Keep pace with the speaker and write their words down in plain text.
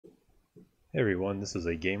Hey everyone, this is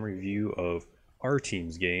a game review of our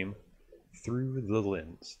team's game, Through the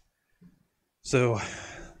Lens. So,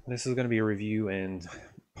 this is going to be a review and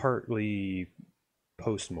partly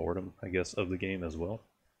post-mortem, I guess, of the game as well.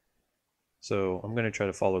 So, I'm going to try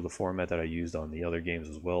to follow the format that I used on the other games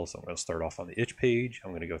as well. So, I'm going to start off on the itch page.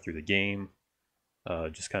 I'm going to go through the game,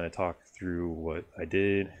 just kind of talk through what I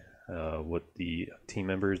did, what the team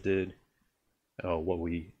members did, what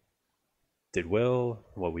we did well,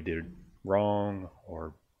 what we did wrong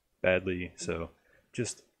or badly. So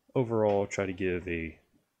just overall try to give a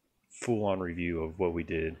full on review of what we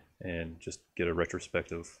did and just get a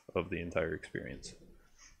retrospective of the entire experience.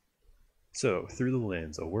 So, Through the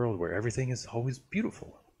Lens, a world where everything is always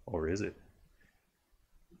beautiful. Or is it?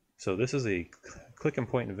 So, this is a click and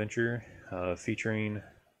point adventure featuring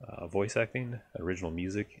voice acting, original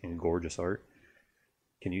music, and gorgeous art.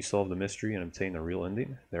 Can you solve the mystery and obtain the real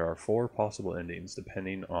ending? There are 4 possible endings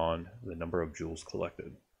depending on the number of jewels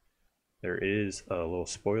collected. There is a little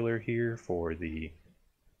spoiler here for the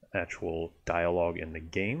actual dialogue in the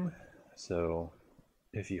game. So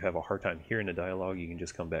if you have a hard time hearing the dialogue, you can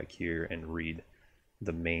just come back here and read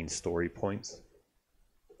the main story points.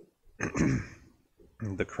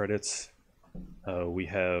 The credits, we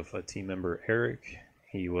have a team member, Eric.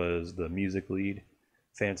 He was the music lead.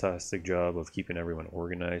 Fantastic job of keeping everyone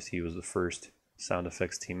organized. He was the first sound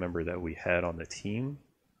effects team member that we had on the team,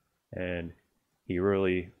 and he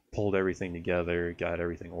really pulled everything together, got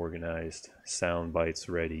everything organized, sound bites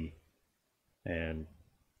ready, and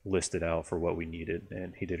listed out for what we needed,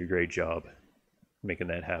 and he did a great job making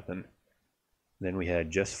that happen. Then we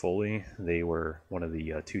had Jess Foley. They were one of the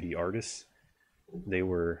 2D artists. They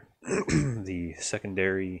were the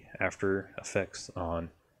secondary after effects on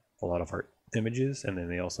a lot of our images, and then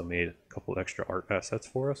they also made a couple extra art assets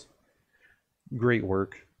for us. Great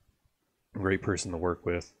work, great person to work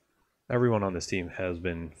with. Everyone on this team has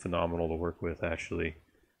been phenomenal to work with, actually.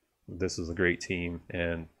 This is a great team,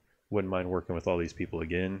 and wouldn't mind working with all these people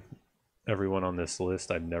again. Everyone on this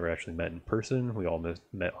list I've never actually met in person. We all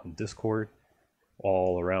met on Discord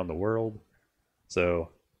all around the world. So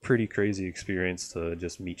pretty crazy experience to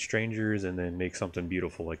just meet strangers and then make something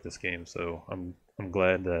beautiful like this game. So I'm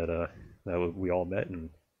glad that that we all met,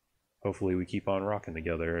 and hopefully we keep on rocking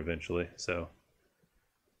together eventually. So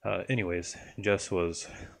anyways, Jess was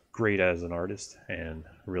great as an artist and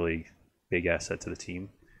really big asset to the team.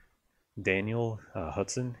 Daniel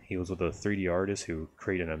Hudson, he was with a 3D artist who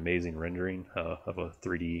created an amazing rendering of a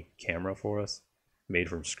 3D camera for us, made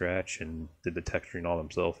from scratch, and did the texturing all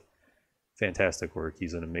himself. Fantastic work.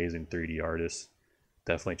 He's an amazing 3D artist.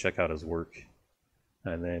 Definitely check out his work.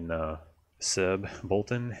 And then Seb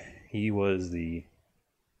Bolton, he was the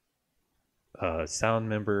sound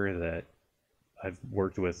member that I've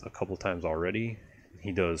worked with a couple times already.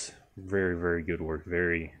 He does very, very good work,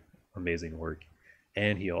 very amazing work.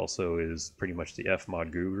 And he also is pretty much the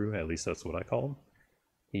Fmod guru, at least that's what I call him.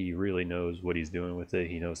 He really knows what he's doing with it.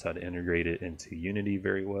 He knows how to integrate it into Unity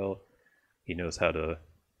very well. He knows how to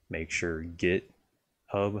make sure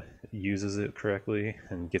GitHub uses it correctly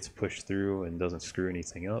and gets pushed through and doesn't screw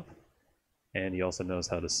anything up. And he also knows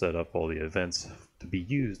how to set up all the events to be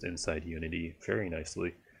used inside Unity very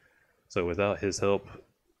nicely. So without his help,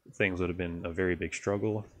 things would have been a very big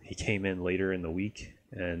struggle. He came in later in the week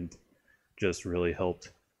and just really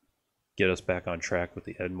helped get us back on track with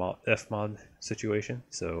the Fmod situation.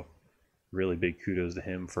 So really big kudos to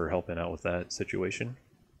him for helping out with that situation.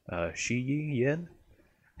 Shi Yen,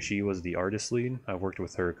 she was the artist lead. I worked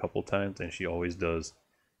with her a couple times, and she always does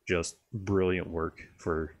just brilliant work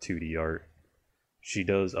for 2D art. She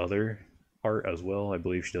does other art as well. I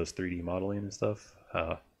believe she does 3D modeling and stuff.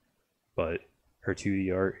 But her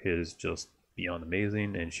 2D art is just beyond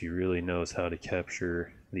amazing, and she really knows how to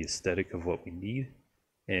capture the aesthetic of what we need,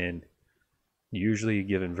 and usually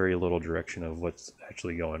given very little direction of what's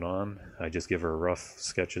actually going on. I just give her rough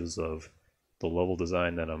sketches of the level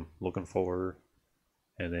design that I'm looking for,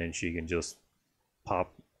 and then she can just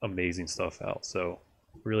pop amazing stuff out. So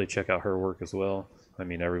really check out her work as well. I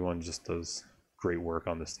mean, everyone just does great work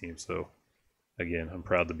on this team, so again, I'm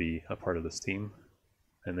proud to be a part of this team.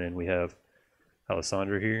 And then we have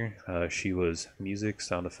Alessandra here. She was music,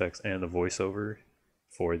 sound effects, and the voiceover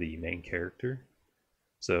for the main character.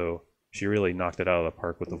 So she really knocked it out of the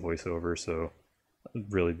park with the voiceover. So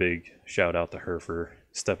really big shout out to her for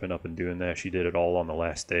stepping up and doing that. She did it all on the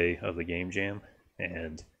last day of the game jam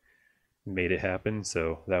and made it happen.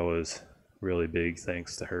 So that was really big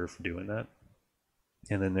thanks to her for doing that.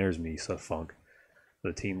 And then there's me, Seth Funk,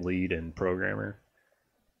 the team lead and programmer.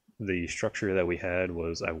 The structure that we had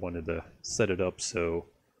was I wanted to set it up so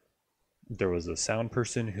there was a sound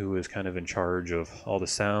person who was kind of in charge of all the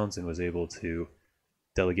sounds and was able to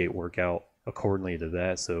delegate work out accordingly to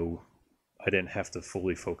that, so I didn't have to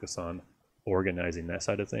fully focus on organizing that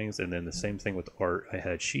side of things. And then the same thing with art, I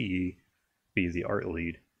had she be the art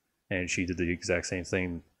lead, and she did the exact same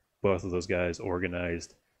thing. Both of those guys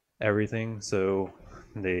organized everything, so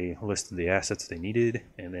they listed the assets they needed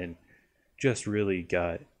and then just really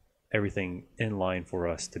got everything in line for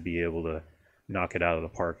us to be able to knock it out of the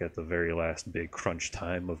park at the very last big crunch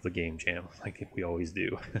time of the game jam, like we always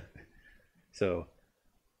do. So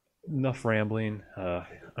enough rambling.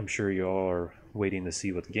 I'm sure you all are waiting to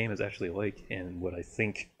see what the game is actually like and what I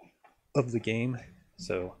think of the game.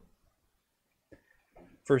 So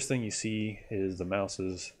first thing you see is the mouse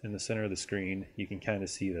is in the center of the screen. You can kind of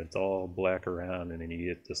see that it's all black around, and then you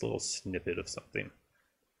get this little snippet of something.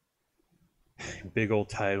 Big old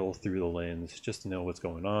title through the lens just to know what's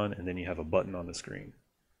going on, and then you have a button on the screen.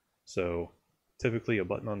 So typically a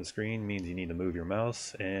button on the screen means you need to move your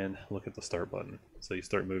mouse and look at the start button. So you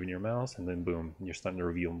start moving your mouse and then boom, you're starting to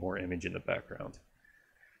reveal more image in the background.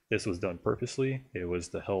 This was done purposely. It was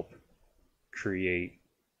to help create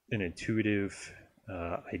an intuitive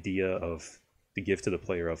idea of the gift to the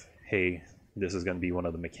player of, hey, this is going to be one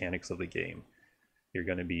of the mechanics of the game. You're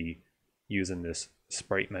going to be using this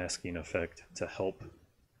sprite masking effect to help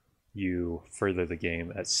you further the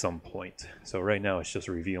game at some point. So right now it's just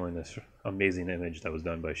revealing this amazing image that was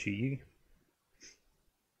done by Shi.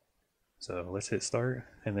 So let's hit start,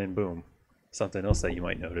 and then boom. Something else that you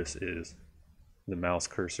might notice is the mouse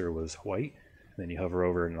cursor was white, then you hover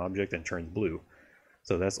over an object and it turns blue.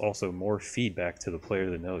 So that's also more feedback to the player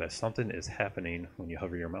to know that something is happening when you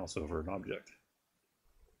hover your mouse over an object.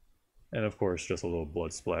 And of course, just a little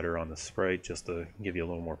blood splatter on the sprite just to give you a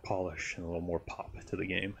little more polish and a little more pop to the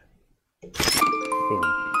game. Boom.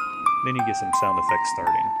 Then you get some sound effects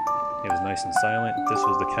starting. It was nice and silent. This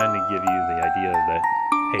was to kind of give you the idea that,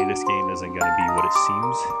 hey, this game isn't going to be what it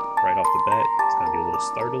seems right off the bat. It's going to be a little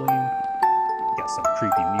startling. Got some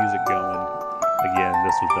creepy music going. Again,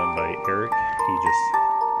 this was done by Eric. He just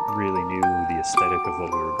really knew the aesthetic of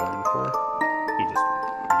what we were going for. He just,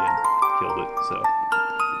 again, killed it. So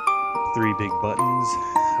 3 big buttons,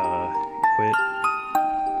 quit,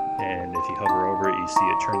 and if you hover over it, you see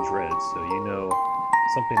it turns red, so you know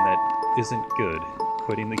something that isn't good,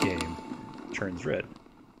 quitting the game, turns red.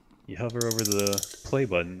 You hover over the play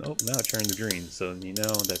button, oh, now it turns green, so you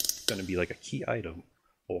know that's going to be like a key item,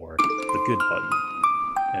 or the good button.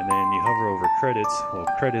 And then you hover over credits. Well,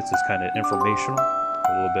 credits is kind of informational,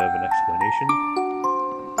 a little bit of an explanation.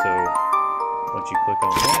 So once you click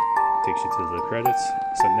on that, takes you to the credits.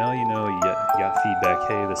 So now you know you got feedback,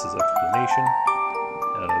 hey, this is explanation.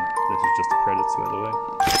 This is just the credits, by the way.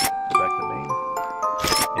 Go back to main.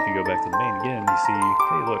 If you go back to the main again, you see,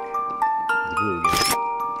 hey, look, it's blue again.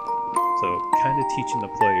 So kind of teaching the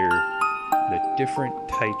player the different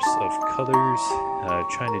types of colors,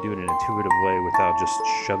 trying to do it in an intuitive way without just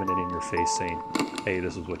shoving it in your face saying, hey,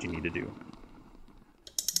 this is what you need to do.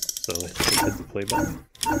 So let's hit the play button.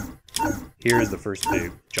 Here is the first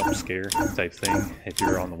big jump scare type thing. If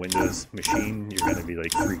you're on the Windows machine, you're going to be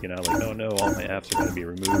like freaking out like, oh no, all my apps are going to be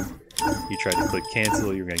removed. You try to click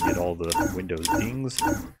cancel, you're going to get all the Windows dings.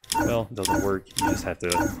 Well, it doesn't work. You just have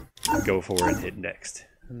to go for it and hit next.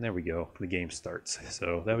 And there we go, the game starts.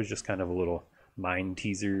 So that was just kind of a little mind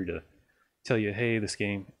teaser to tell you, hey, this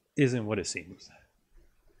game isn't what it seems.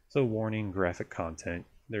 So warning, graphic content.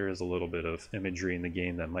 There is a little bit of imagery in the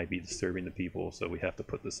game that might be disturbing to people, so we have to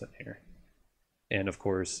put this in here. And of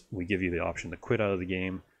course, we give you the option to quit out of the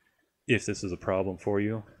game if this is a problem for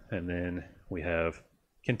you, and then we have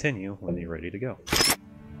continue when you're ready to go.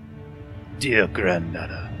 Dear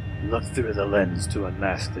Granddaughter, look through the lens to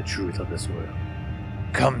unmask the truth of this world.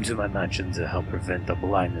 Come to my mansion to help prevent the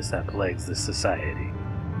blindness that plagues this society.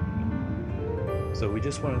 So we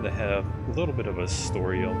just wanted to have a little bit of a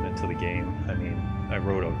story element to the game. I mean, I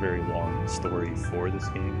wrote a very long story for this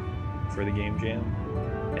game, for the Game Jam,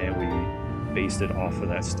 and we based it off of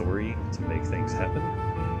that story to make things happen.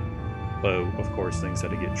 But of course, things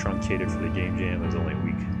had to get truncated for the Game Jam. It was only a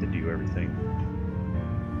week to do everything.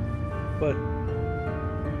 But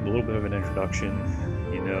a little bit of an introduction.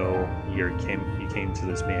 You know, you came to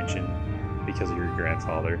this mansion because of your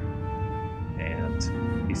grandfather,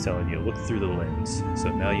 and he's telling you, look through the lens. So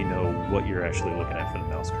now you know what you're actually looking at for the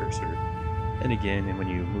mouse cursor. And again, when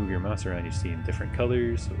you move your mouse around, you see in different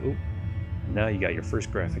colors. Oh, now you got your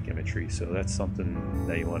first graphic imagery, so that's something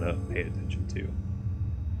that you want to pay attention to.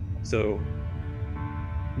 So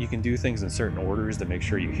you can do things in certain orders to make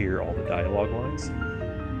sure you hear all the dialogue lines.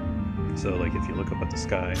 So like if you look up at the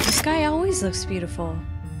sky always looks beautiful.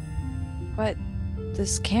 But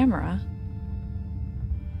this camera...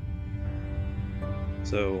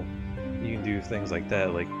 So you can do things like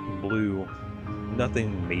that, like blue,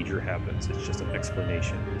 nothing major happens, it's just an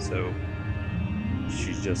explanation. So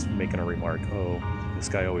she's just making a remark, oh, the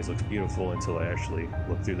sky always looks beautiful, until I actually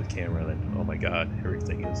look through the camera, and then, oh my god,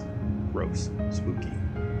 everything is gross, spooky.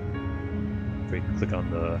 If we click on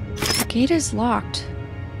the... The gate is locked.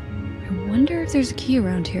 I wonder if there's a key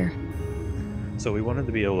around here. So we wanted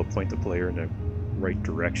to be able to point the player in the right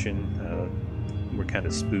direction. We're kind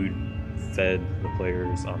of spoon-fed the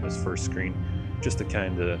players on this first screen, just to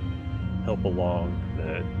kind of help along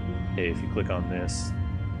that, hey, if you click on this,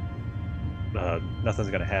 nothing's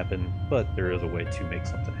going to happen, but there is a way to make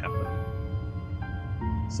something happen.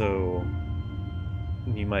 So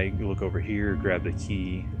you might look over here, grab the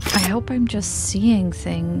key. I hope I'm just seeing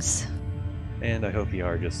things. And I hope you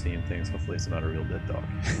are just seeing things. Hopefully it's not a real dead dog.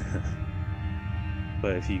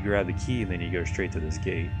 But if you grab the key and then you go straight to this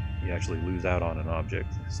gate, you actually lose out on an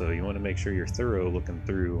object. So you want to make sure you're thorough looking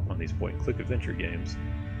through on these point-and-click adventure games.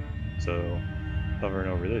 So hovering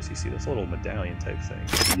over this, you see this little medallion type thing.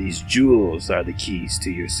 These jewels are the keys to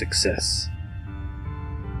your success.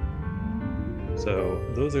 So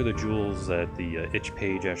those are the jewels that the itch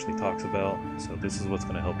page actually talks about. So this is what's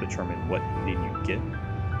going to help determine what ending you get.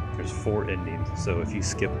 There's 4 endings. So if you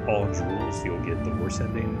skip all jewels, you'll get the worst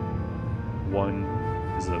ending. 1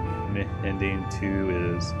 is a meh ending,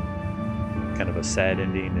 2 is kind of a sad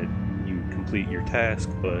ending that you complete your task,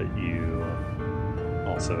 but you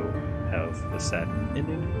also have a sad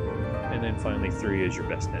ending. And then finally 3 is your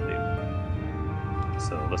best ending.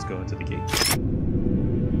 So let's go into the gate.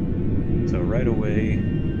 So right away,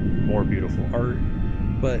 more beautiful art,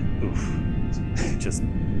 but oof, just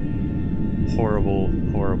horrible,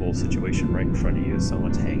 horrible situation right in front of you.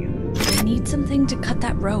 Someone's hanging. I need something to cut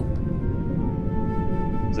that rope.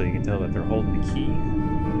 So you can tell that they're holding the key.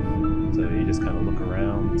 So you just kind of look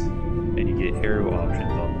around, and you get arrow options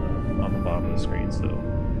on the bottom of the screen. So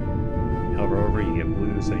you hover over, you get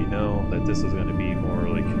blue, so you know that this is going to be more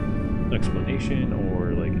like explanation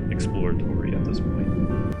or like exploratory at this point.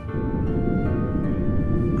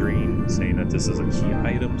 Green, saying that this is a key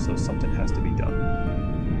item, so something has to be done.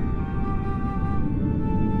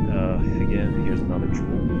 Again, here's another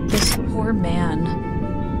jewel. This poor man.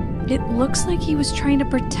 It looks like he was trying to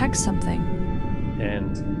protect something.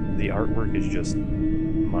 And the artwork is just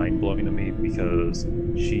mind-blowing to me, because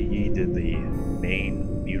she did the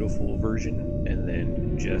main beautiful version, and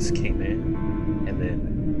then Jess came in and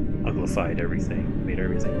then uglified everything, made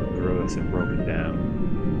everything look gross and broken down.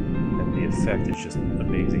 And the effect is just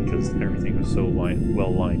amazing, because everything was so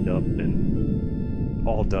well lined up and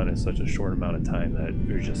all done in such a short amount of time that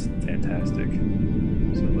it was just fantastic.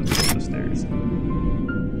 So let's go up the stairs.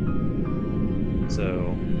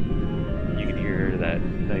 So you can hear that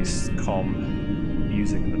nice calm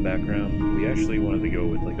music in the background. We actually wanted to go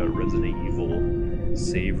with like a Resident Evil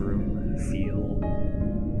save room feel.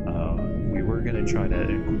 We were going to try to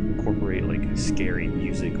incorporate like scary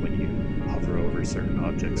music when you hover over certain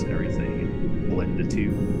objects and everything and blend the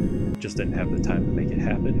two. Just didn't have the time to make it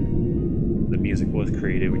happen. The music was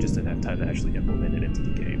created, we just didn't have time to actually implement it into the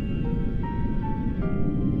game.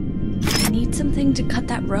 I need something to cut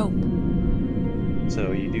that rope.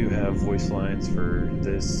 So you do have voice lines for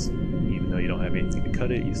this, even though you don't have anything to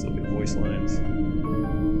cut it, you still get voice lines.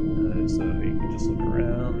 So you can just look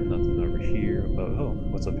around, nothing over here. Oh,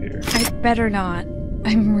 what's up here? I better not.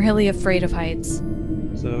 I'm really afraid of heights.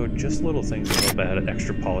 So just little things that help add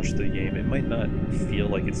extra polish to the game. It might not feel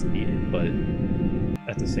like it's needed, but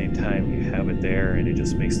at the same time you have it there and it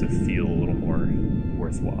just makes it feel a little more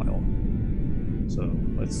worthwhile. So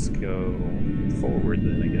let's go forward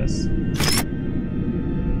then, I guess.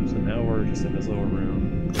 So now we're just in this little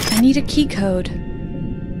room. I need a key code.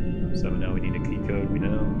 So now we need a key code, we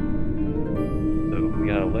know. So we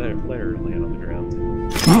got a letter laying on the ground.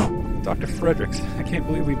 Dr. Fredericks, I can't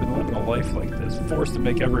believe we've been living a life like this, forced to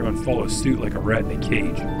make everyone follow suit like a rat in a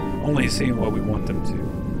cage, only seeing what we want them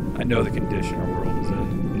to. I know the condition our world is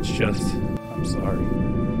in. It's just, I'm sorry.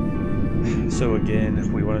 So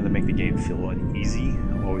again, we wanted to make the game feel uneasy,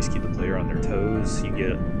 always keep the player on their toes. You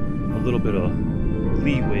get a little bit of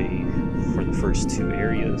leeway for the first 2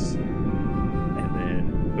 areas, and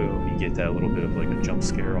then boom, you get that little bit of like a jump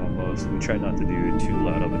scare almost. We try not to do too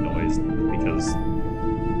loud of a noise, because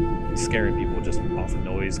scaring people just off of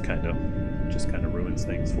noise kind of ruins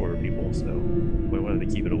things for people. So we wanted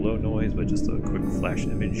to keep it a low noise, but just a quick flash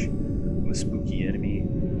image of a spooky enemy.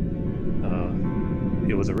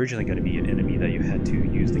 It was originally going to be an enemy that you had to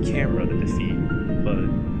use the camera to defeat, but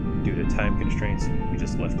due to time constraints, we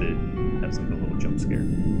just left it as like a little jump scare.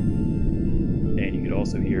 you'd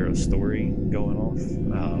also hear a story going off.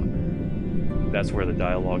 That's where the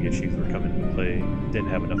dialogue issues were coming into play. Didn't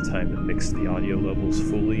have enough time to mix the audio levels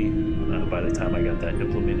fully. By the time I got that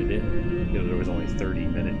implemented in, there was only 30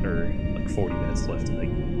 minutes or like 40 minutes left in the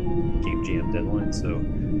game jam deadline, so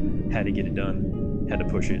had to get it done, had to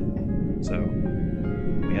push it. So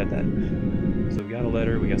we had that. So we got a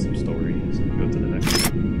letter, we got some story, so we'll go to the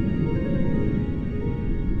next one.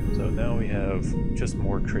 So now we have just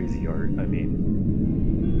more crazy art. I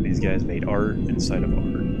mean, these guys made art inside of art.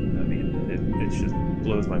 I mean, it just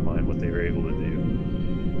blows my mind what they were able to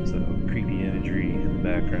do. So creepy imagery in the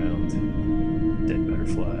background, dead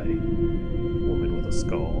butterfly, woman with a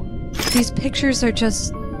skull. These pictures are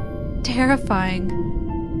just terrifying.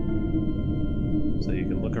 So you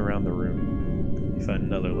can look around the room, you find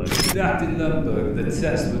another letter. Dr. Lundberg, the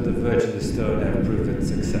test with the Virgin Stone have proven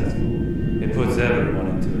successful. It puts everyone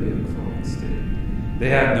into a euphoric state. They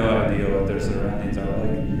have no idea what their surroundings are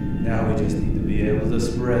like. Now we just need to be able to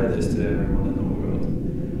spread this to everyone in the world.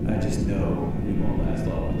 I just know we won't last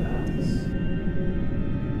long without this.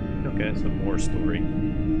 Okay, so more story. And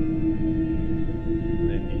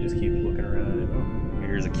then you just keep looking around and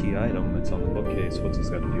here's a key item. It's on the bookcase. What's this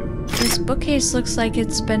got to do? This bookcase looks like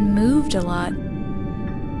it's been moved a lot.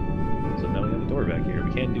 So now we have a door back here.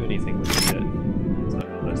 We can't do anything with it yet. It's not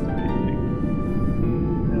going to let us do anything.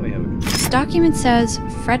 Now we have a... This document says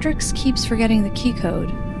Fredericks keeps forgetting the key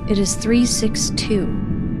code. It is 362.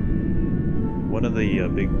 One of the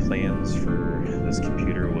big plans for this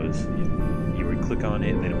computer was you would click on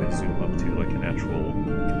it and then it would zoom up to like an actual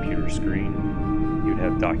computer screen. You'd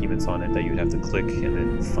have documents on it that you'd have to click and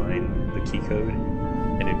then find the key code,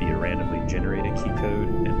 and it'd be a randomly generated key code,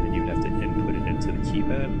 and then you'd have to input it into the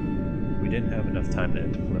keypad. We didn't have enough time to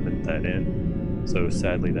implement that in, so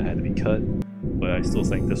sadly that had to be cut, but I still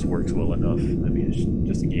think this works well enough. I mean, it's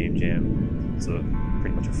just a game jam. It's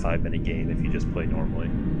pretty much a 5-minute game if you just play normally.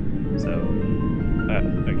 So,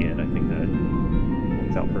 again, I think that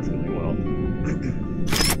worked out perfectly well.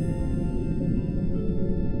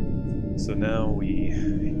 So now we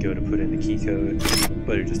go to put in the key code,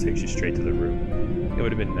 but it just takes you straight to the room. It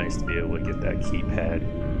would have been nice to be able to get that keypad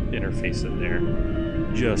interface in there.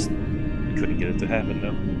 Just couldn't get it to happen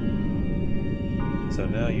though. So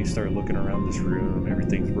now you start looking around this room,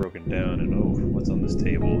 everything's broken down, and oh, what's on this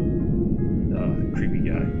table? Creepy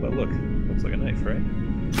guy. But look, looks like a knife, right?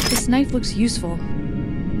 This knife looks useful.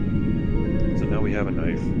 So now we have a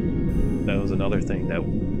knife. That was another thing that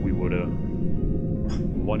we would have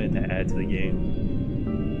wanted to add to the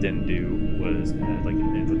game, didn't do, was add like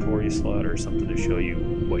an inventory slot or something to show you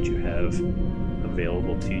what you have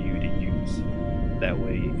available to you to use. That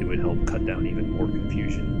way it would help cut down even more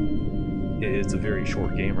confusion. It's a very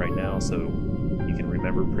short game right now, so you can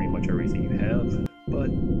remember pretty much everything you have,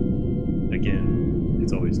 but again,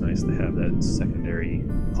 it's always nice to have that secondary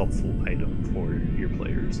helpful item for your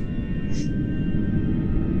players.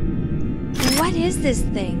 What is this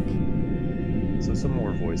thing? So some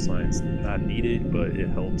more voice lines, not needed, but it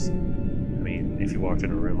helps. I mean, if you walked in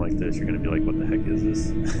a room like this, you're going to be like, what the heck is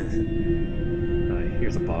this?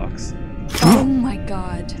 Here's a box. Oh my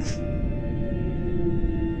god.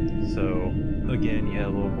 So, again, you had a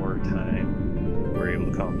little more time. We were able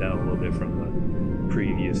to calm down a little bit from the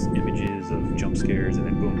previous images of jump scares, and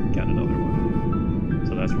then boom, got another one.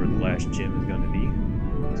 So that's where the last gym is going to be.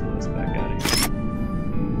 So let's back out of here.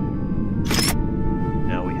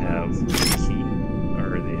 Now we have the key,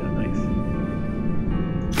 or the knife.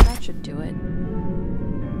 That should do it.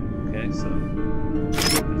 Okay, so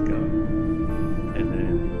let's go. And then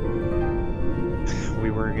we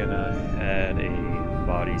were gonna add a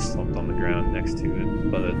body slumped on the ground next to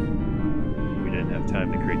it, but we didn't have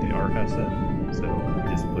time to create the art asset, so we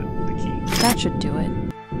just put the key. That should do it.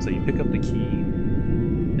 So you pick up the key,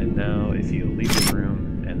 and now if you leave the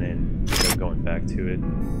room and then keep going back to it,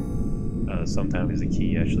 sometimes the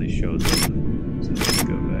key actually shows up. So let's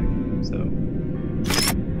go back. So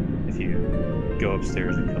if you go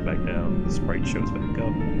upstairs and come back down, the sprite shows back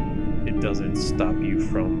up. It doesn't stop you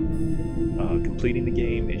from completing the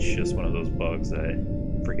game. It's just one of those bugs that I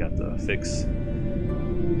forgot to fix.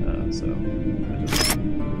 So I just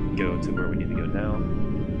go to where we need to go now.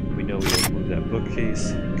 We know we have to move that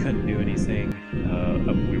bookcase. Couldn't do anything.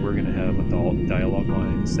 We were going to have a dialogue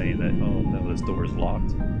line saying that, oh no, this door is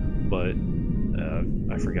locked, but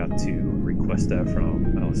I forgot to request that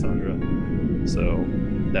from Alessandra. So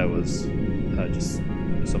that was just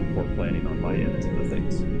some poor planning on my end of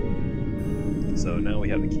things. So now we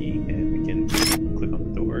have the key and we can click on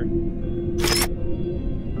the door. And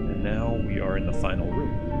now we are in the final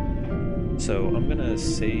room. So I'm gonna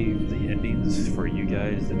save the endings for you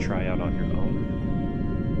guys to try out on your own.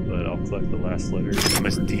 collect the last letter.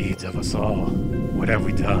 Misdeeds of us all. What have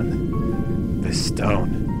we done? This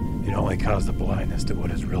stone, it only caused the blindness to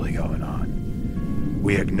what is really going on.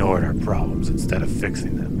 We ignored our problems instead of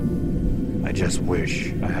fixing them. I just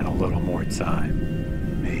wish I had a little more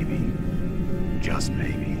time. Maybe. Just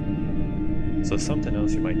maybe. So something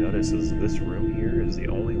else you might notice is this room here is the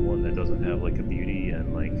only one that doesn't have like a beauty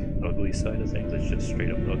and like ugly side of things. It's just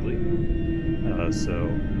straight up ugly. So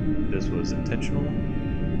this was intentional.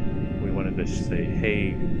 We wanted to say,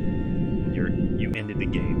 hey, you ended the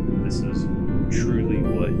game. This is truly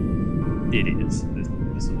what it is.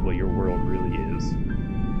 This is what your world really is.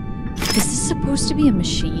 Is this supposed to be a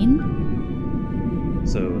machine?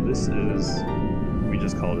 So this is, we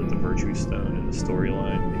just called it the Virtue Stone in the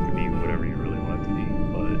storyline. It could be whatever you really want it to be,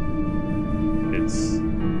 but it's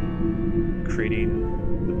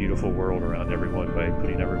creating the beautiful world around everyone by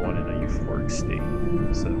putting everyone in a euphoric state.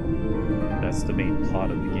 So that's the main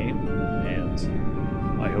plot of the game, and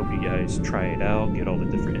I hope you guys try it out, get all the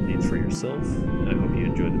different endings for yourself. I hope you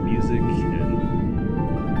enjoy the music,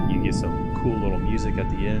 and you get some cool little music at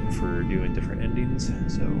the end for doing different endings.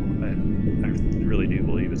 So I really do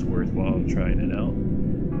believe it's worthwhile trying it out.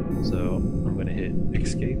 So I'm going to hit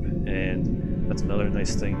escape, and that's another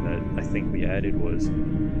nice thing that I think we added was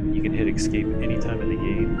you can hit escape anytime in the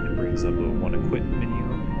game. It brings up a want to quit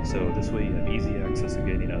menu, so this way you have easy access to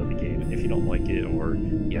getting out of the game if you don't like it or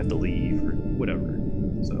you have to leave or whatever.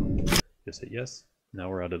 So just hit yes. Now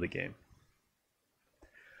we're out of the game.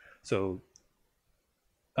 So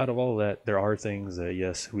out of all that, there are things that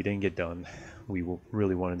yes, we didn't get done. We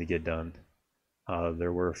really wanted to get done.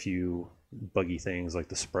 There were a few buggy things like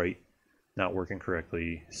the sprite not working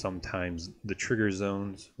correctly. Sometimes the trigger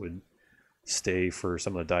zones would stay for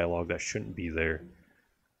some of the dialogue that shouldn't be there,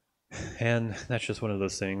 and that's just one of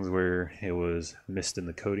those things where it was missed in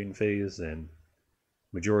the coding phase, and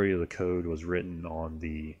majority of the code was written on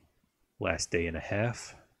the last day and a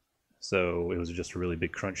half, so it was just a really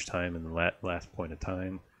big crunch time in the last point of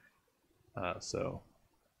time. So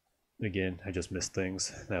again, I just missed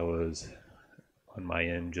things. That was on my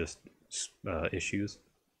end, just issues.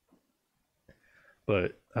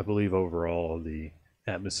 But I believe overall the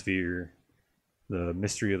atmosphere, the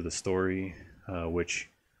mystery of the story, which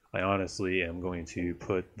I honestly am going to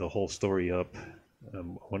put the whole story up. I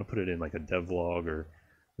want to put it in like a devlog or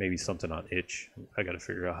maybe something on itch. I got to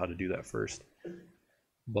figure out how to do that first.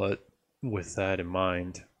 But with that in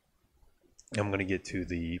mind, I'm going to get to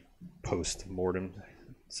the post-mortem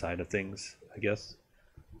side of things, I guess.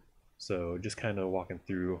 So just kind of walking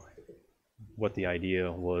through what the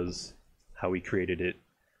idea was, how we created it,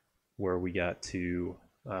 where we got to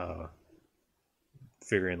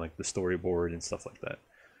figuring like the storyboard and stuff like that.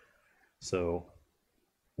 So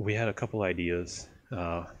we had a couple ideas.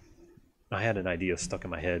 I had an idea stuck in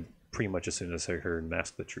my head pretty much as soon as I heard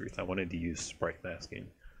Mask the Truth. I wanted to use sprite masking,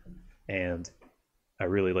 and I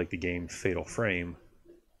really like the game Fatal Frame,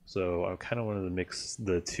 so I kind of wanted to mix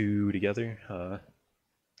the two together.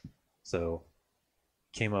 So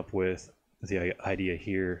came up with the idea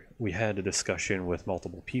here. We had a discussion with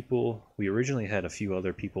multiple people. We originally had a few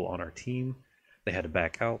other people on our team. They had to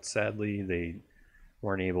back out, sadly. They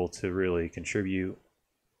weren't able to really contribute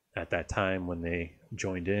at that time when they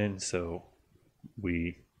joined in, so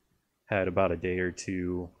we had about a day or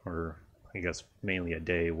two, or I guess mainly a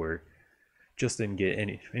day, where just didn't get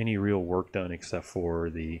any real work done except for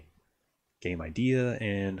the game idea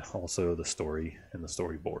and also the story and the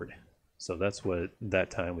storyboard. So that's what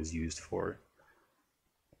that time was used for.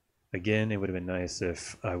 Again, it would have been nice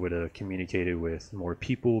if I would have communicated with more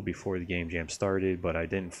people before the game jam started, but I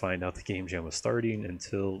didn't find out the game jam was starting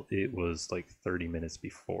until it was like 30 minutes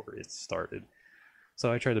before it started.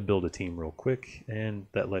 So I tried to build a team real quick, and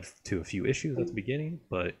that led to a few issues at the beginning,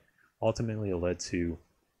 but ultimately it led to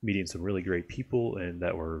meeting some really great people and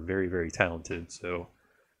that were very, very talented. So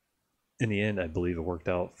in the end, I believe it worked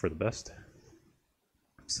out for the best.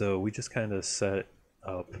 So we just kind of set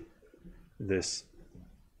up this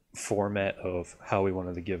format of how we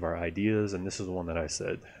wanted to give our ideas, and this is the one that I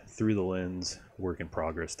said, Through the Lens, work in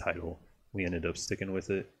progress title. We ended up sticking with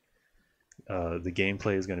it. The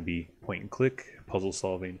gameplay is going to be point and click, puzzle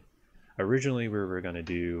solving. Originally we were going to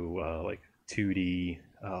do like 2D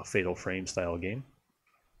Fatal Frame style game,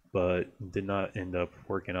 but did not end up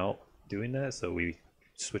working out doing that, so we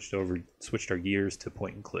switched our gears to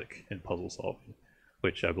point and click and puzzle solving,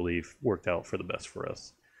 which I believe worked out for the best for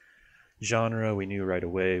us. Genre, we knew right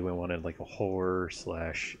away we wanted like a horror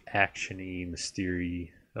 / action-y,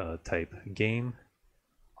 mystery type game.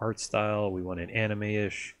 Art style, we wanted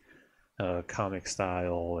anime-ish, comic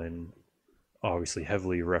style, and obviously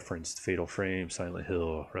heavily referenced Fatal Frame, Silent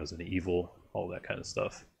Hill, Resident Evil, all that kind of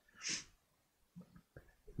stuff.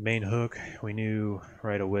 Main hook, we knew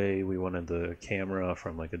right away we wanted the camera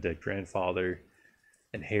from like a dead grandfather.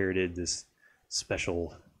 Inherited this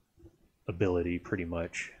special ability pretty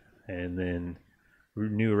much, and then we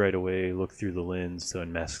knew right away, look through the lens to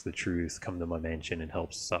unmask the truth, come to my mansion and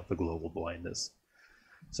help stop the global blindness.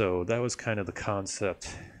 So that was kind of the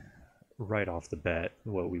concept right off the bat,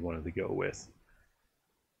 what we wanted to go with.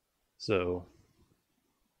 So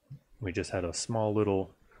we just had a small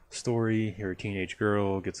little story. You're a teenage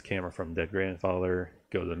girl, gets a camera from dead grandfather,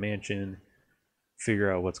 go to the mansion,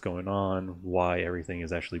 figure out what's going on, why everything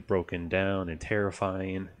is actually broken down and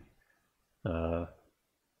terrifying. And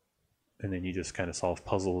then you just kind of solve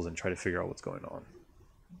puzzles and try to figure out what's going on.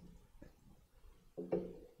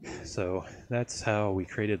 So that's how we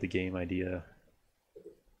created the game idea.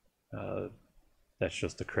 That's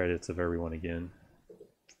just the credits of everyone again.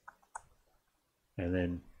 And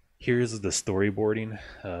then here's the storyboarding.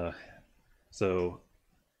 So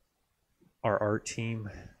our art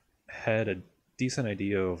team had a decent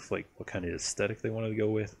idea of like what kind of aesthetic they wanted to go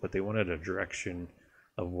with, but they wanted a direction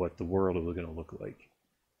of what the world was going to look like.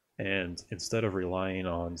 And instead of relying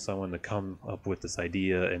on someone to come up with this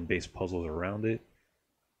idea and base puzzles around it,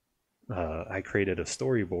 I created a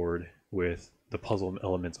storyboard with the puzzle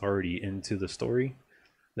elements already into the story.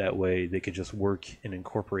 That way they could just work and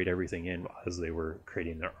incorporate everything in as they were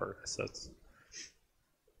creating their art assets.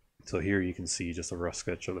 So here you can see just a rough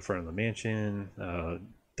sketch of the front of the mansion,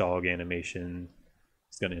 dog animation.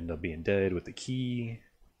 It's going to end up being dead with the key.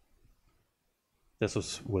 This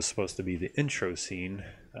was supposed to be the intro scene.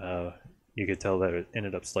 You could tell that it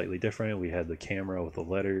ended up slightly different. We had the camera with the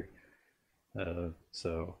letter.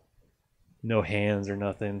 So no hands or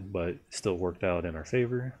nothing, but still worked out in our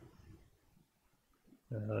favor.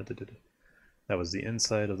 That was the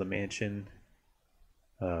inside of the mansion.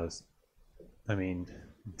 I mean,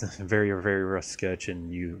 very, very rough sketch,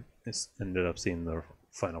 and you ended up seeing the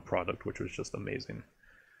final product, which was just amazing.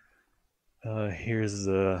 Here's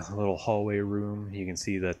the little hallway room. You can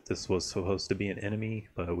see that this was supposed to be an enemy,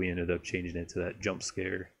 but we ended up changing it to that jump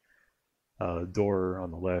scare. Door on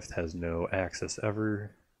the left has no access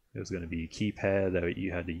ever. It was going to be a keypad that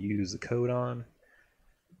you had to use the code on.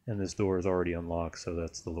 And this door is already unlocked, so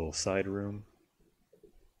that's the little side room.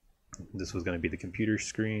 This was going to be the computer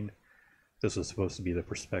screen. This was supposed to be the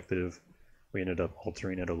perspective. We ended up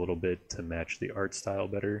altering it a little bit to match the art style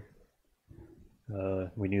better.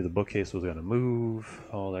 We knew the bookcase was going to move,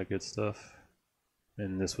 all that good stuff.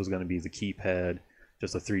 And this was going to be the keypad,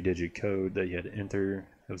 just a 3-digit code that you had to enter.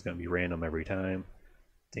 It was going to be random every time.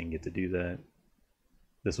 Didn't get to do that.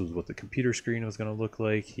 This was what the computer screen was going to look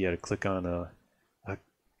like. You had to click on a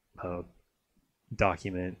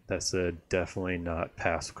document that said definitely not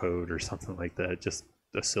passcode or something like that, just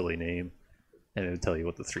a silly name, and it would tell you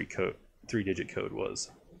what the 3-digit code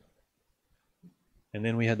was. And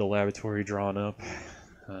then we had the laboratory drawn up.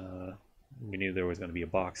 We knew there was going to be a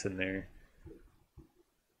box in there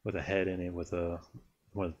with a head in it with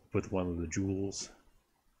one of the jewels.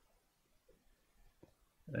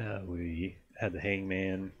 We had the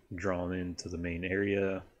hangman drawn into the main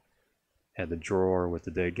area. Had the drawer with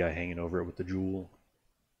the dead guy hanging over it with the jewel.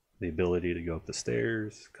 The ability to go up the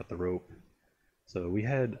stairs, cut the rope. So we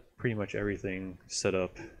had pretty much everything set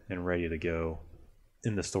up and ready to go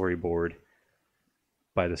in the storyboard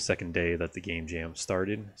by the second day that the game jam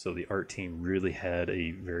started. So the art team really had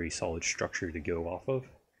a very solid structure to go off of,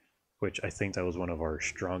 which I think that was one of our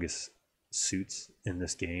strongest suits in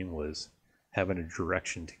this game, was having a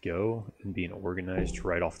direction to go and being organized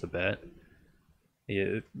right off the bat.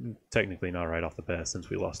 Technically not right off the bat, since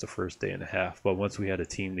we lost the first day and a half, but once we had a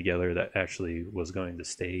team together that actually was going to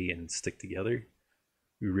stay and stick together,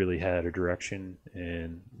 we really had a direction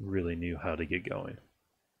and really knew how to get going.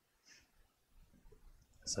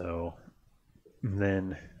 So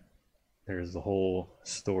then there's the whole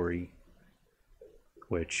story,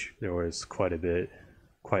 which there was quite a bit,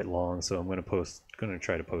 quite long, so I'm going to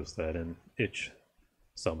try to post that in itch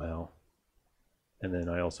somehow. And then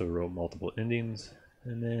I also wrote multiple endings,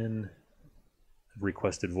 and then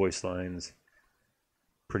requested voice lines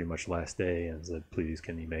pretty much last day and said, please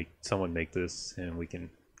can you someone make this and we can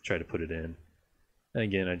try to put it in. And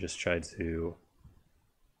again, I just tried to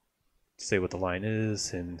say what the line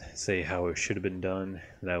is and say how it should have been done.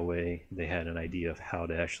 That way they had an idea of how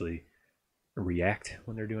to actually react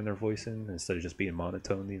when they're doing their voicing instead of just being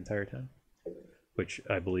monotone the entire time, which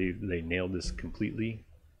I believe they nailed this completely.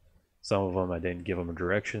 Some of them I didn't give them a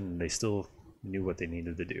direction, and they still knew what they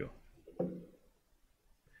needed to do.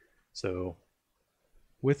 So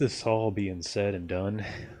with this all being said and done,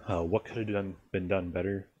 what could have been done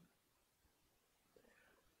better?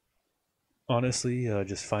 Honestly,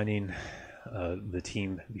 just finding the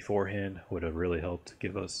team beforehand would have really helped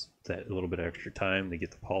give us that little bit of extra time to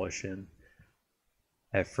get the polish in.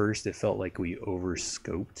 At first, it felt like we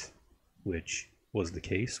overscoped, which was the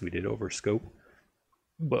case. We did overscope,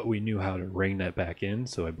 but we knew how to rein that back in,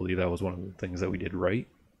 so I believe that was one of the things that we did right.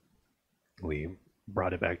 We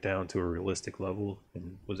brought it back down to a realistic level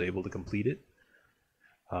and was able to complete it.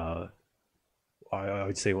 I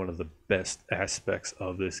would say one of the best aspects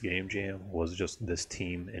of this game jam was just this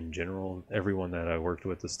team in general. Everyone that I worked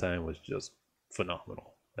with this time was just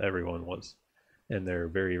phenomenal. Everyone was. And they're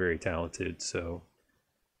very, very talented. So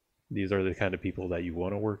these are the kind of people that you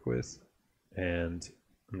want to work with. And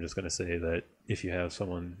I'm just going to say that if you have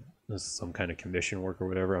someone, some kind of commission work or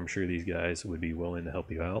whatever, I'm sure these guys would be willing to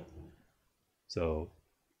help you out. So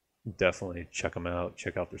definitely check them out.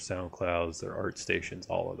 Check out their SoundClouds, their art stations,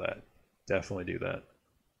 all of that. Definitely do that.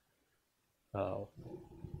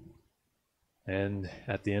 And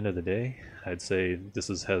at the end of the day, I'd say this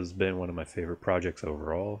has been one of my favorite projects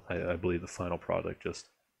overall. I believe the final product just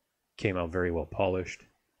came out very well polished,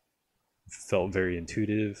 felt very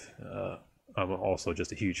intuitive. I'm also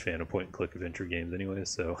just a huge fan of point and click adventure games anyway,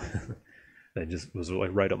 so that just was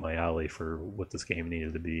like right up my alley for what this game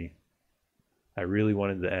needed to be. I really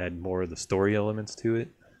wanted to add more of the story elements to it,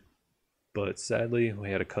 but sadly we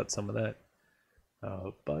had to cut some of that.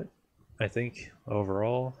 But I think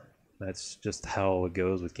overall that's just how it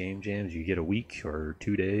goes with game jams. You get a week or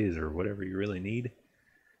 2 days or whatever you really need.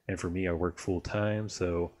 And for me, I work full time,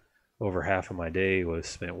 so over half of my day was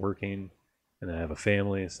spent working, and I have a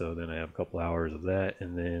family, so then I have a couple hours of that,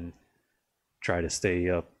 and then try to stay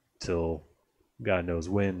up till God knows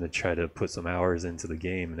when to try to put some hours into the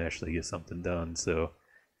game and actually get something done. So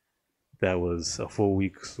that was a full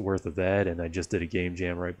week's worth of that, and I just did a game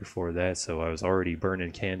jam right before that, so I was already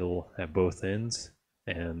burning candle at both ends.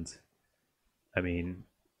 And I mean,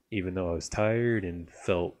 even though I was tired and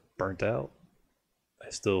felt burnt out, I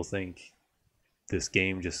still think this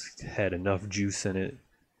game just had enough juice in it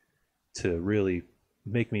to really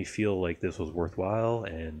make me feel like this was worthwhile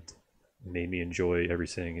and made me enjoy every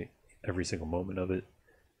single moment of it.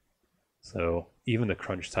 So even the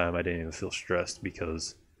crunch time, I didn't even feel stressed,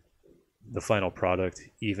 because the final product,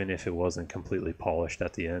 even if it wasn't completely polished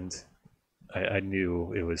at the end, I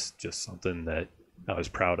knew it was just something that I was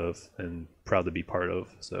proud of and proud to be part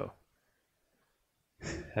of. So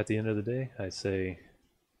at the end of the day, I say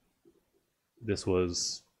this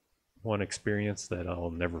was one experience that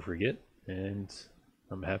I'll never forget, and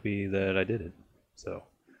I'm happy that I did it. So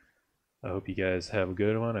I hope you guys have a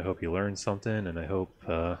good one. I hope you learned something, and I hope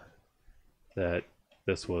that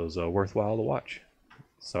this was worthwhile to watch.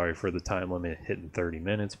 Sorry for the time limit hitting 30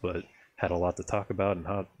 minutes, but had a lot to talk about and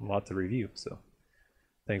a lot to review. So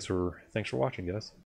thanks for watching, guys.